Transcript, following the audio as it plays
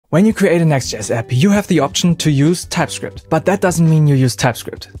When you create a Next.js app, you have the option to use TypeScript, but that doesn't mean you use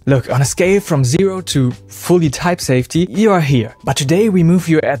TypeScript. Look, on a scale from 0 to fully type safety, you are here. But today we move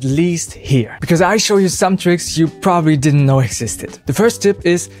you at least here, because I show you some tricks you probably didn't know existed. The first tip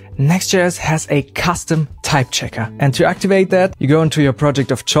is Next.js has a custom type checker. And to activate that, you go into your project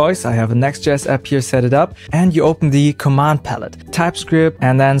of choice. I have a Next.js app here, set it up, and you open the command palette, TypeScript,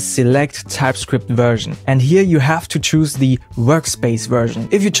 and then select TypeScript version. And here you have to choose the workspace version.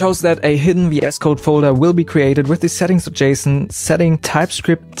 If you chose that, a hidden VS Code folder will be created with the settings.json setting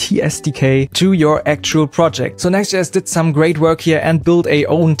TypeScript TSDK to your actual project. So Next.js did some great work here and built a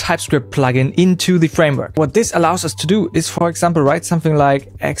own TypeScript plugin into the framework. What this allows us to do is, for example, write something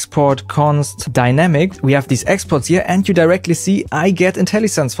like export const dynamic. We have these exports here and you directly see I get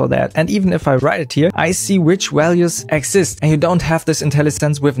IntelliSense for that. And even if I write it here, I see which values exist. And you don't have this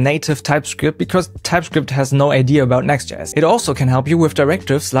IntelliSense with native TypeScript because TypeScript has no idea about Next.js. It also can help you with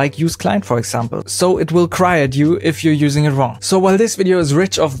directives like use client, for example. So it will cry at you if you're using it wrong. So while this video is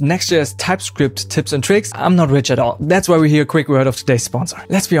rich of Next.js TypeScript tips and tricks, I'm not rich at all. That's why we hear a quick word of today's sponsor.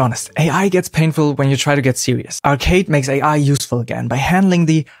 Let's be honest, AI gets painful when you try to get serious. Arcade makes AI useful again by handling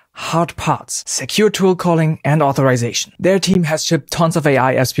the hard parts, secure tool calling and authorization. Their team has shipped tons of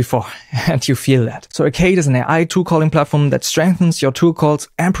AI apps before, and you feel that. So Arcade is an AI tool calling platform that strengthens your tool calls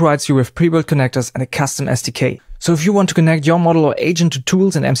and provides you with pre-built connectors and a custom SDK. So if you want to connect your model or agent to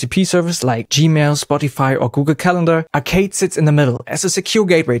tools and MCP servers like Gmail, Spotify or Google Calendar, Arcade sits in the middle as a secure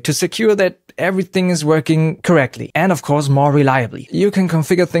gateway to secure that everything is working correctly and of course more reliably. You can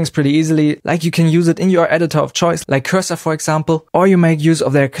configure things pretty easily, like you can use it in your editor of choice like Cursor for example, or you make use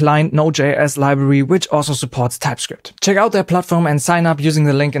of their client Node.js library which also supports TypeScript. Check out their platform and sign up using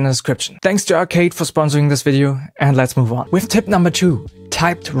the link in the description. Thanks to Arcade for sponsoring this video, and let's move on with tip number 2.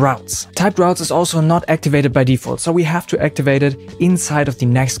 Typed routes. Typed routes is also not activated by default, so we have to activate it inside of the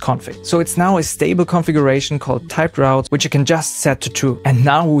Next config. So it's now a stable configuration called typed routes, which you can just set to true. And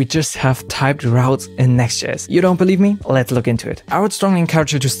now we just have typed routes in Next.js. You don't believe me? Let's look into it. I would strongly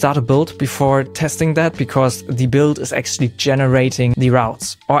encourage you to start a build before testing that, because the build is actually generating the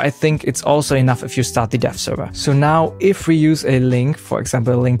routes. Or I think it's also enough if you start the dev server. So now if we use a link, for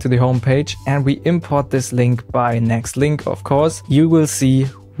example, a link to the home page, and we import this link by Next link, of course, you will see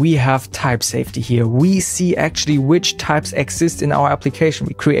we have type safety here. We see actually which types exist in our application.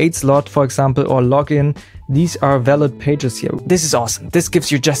 We create slot, for example, or login. These are valid pages here. This is awesome. This gives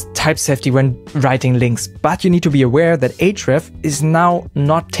you just type safety when writing links. But you need to be aware that href is now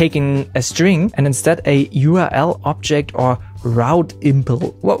not taking a string and instead a URL object or route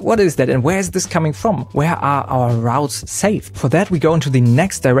impl. What is that and where is this coming from? Where are our routes saved? For that we go into the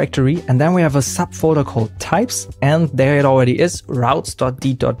Next directory and then we have a subfolder called types, and there it already is,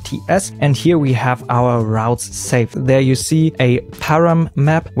 routes.d.ts, and here we have our routes saved. There you see a param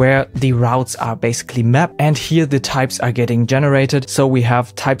map where the routes are basically mapped, and here the types are getting generated, so we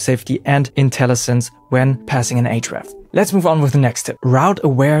have type safety and IntelliSense when passing an href. Let's move on with the next tip,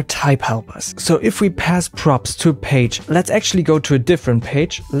 route-aware type helpers. So if we pass props to a page, let's actually go to a different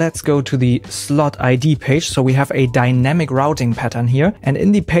page. Let's go to the slot ID page. So we have a dynamic routing pattern here. And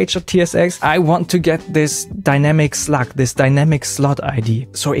in the page.tsx, I want to get this dynamic slug, this dynamic slot ID.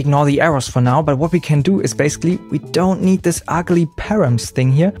 So ignore the errors for now. But what we can do is basically, we don't need this ugly params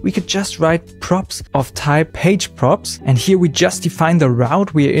thing here. We could just write props of type page props. And here we just define the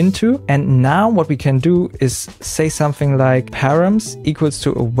route we're into. And now what we can do is say something like params equals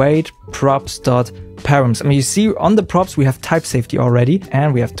to await props dot params. I mean, you see on the props we have type safety already,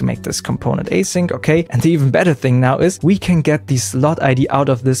 and we have to make this component async. Okay, and the even better thing now is we can get the slot ID out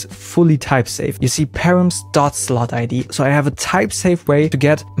of this fully type safe. You see params dot slot ID, so I have a type safe way to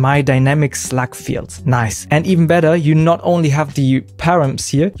get my dynamic slug fields. Nice. And even better, you not only have the params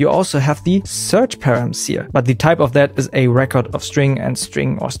here, you also have the search params here, but the type of that is a record of string and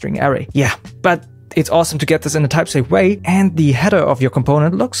string or string array. Yeah, but it's awesome to get this in a type-safe way, and the header of your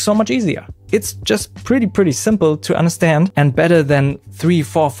component looks so much easier. It's just pretty simple to understand and better than 3,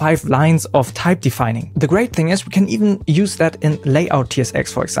 4, 5 lines of type defining. The great thing is we can even use that in layout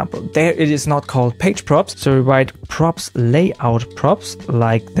TSX, for example. There it is not called page props, so we write props layout props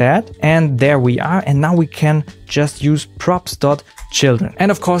like that, and there we are. And now we can just use props.children.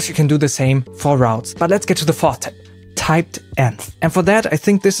 And of course you can do the same for routes. But let's get to the fourth tip. typed env. And for that, I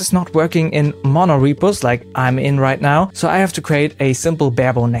think this is not working in mono repos like I'm in right now. So I have to create a simple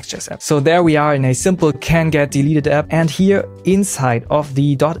barebone Next.js app. So there we are in a simple can get deleted app. And here inside of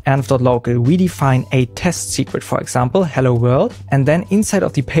the .env.local, we define a test secret, for example, hello world. And then inside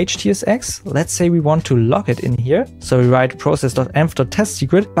of the page TSX, let's say we want to log it in here. So we write process.env.test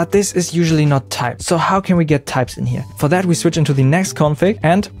secret, but this is usually not typed. So how can we get types in here? For that, we switch into the next config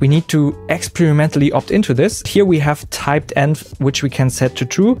and we need to experimentally opt into this. Here we have typed env, which we can set to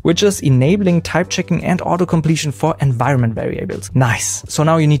true, which is enabling type checking and auto completion for environment variables. Nice. So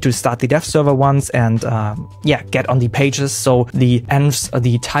now you need to start the dev server once and get on the pages. So the envs,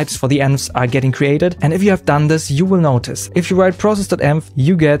 the types for the envs are getting created. And if you have done this, you will notice if you write process.env,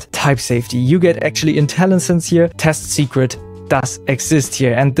 you get type safety. You get actually IntelliSense here, test secret does exist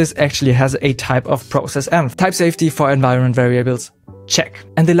here. And this actually has a type of process env. Type safety for environment variables. Check.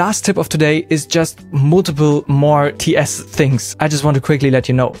 And the last tip of today is just multiple more TS things. I just want to quickly let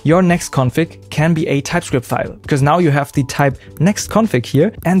you know. Your next config can be a TypeScript file because now you have the type next config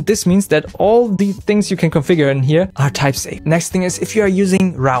here. And this means that all the things you can configure in here are type safe. Next thing is if you are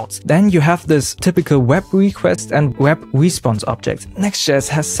using routes, then you have this typical web request and web response objects. Next.js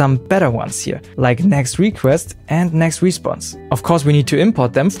has some better ones here, like next request and next response. Of course, we need to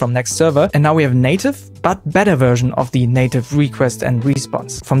import them from next server. And now we have native, but better version of the native request and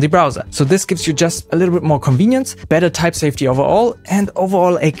response from the browser. So this gives you just a little bit more convenience, better type safety overall, and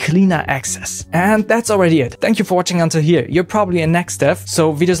overall a cleaner access. And that's already it. Thank you for watching until here. You're probably a Next dev,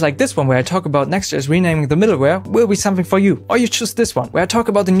 so videos like this one where I talk about Next.js renaming the middleware will be something for you. Or you choose this one where I talk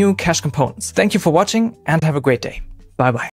about the new cache components. Thank you for watching and have a great day. Bye bye.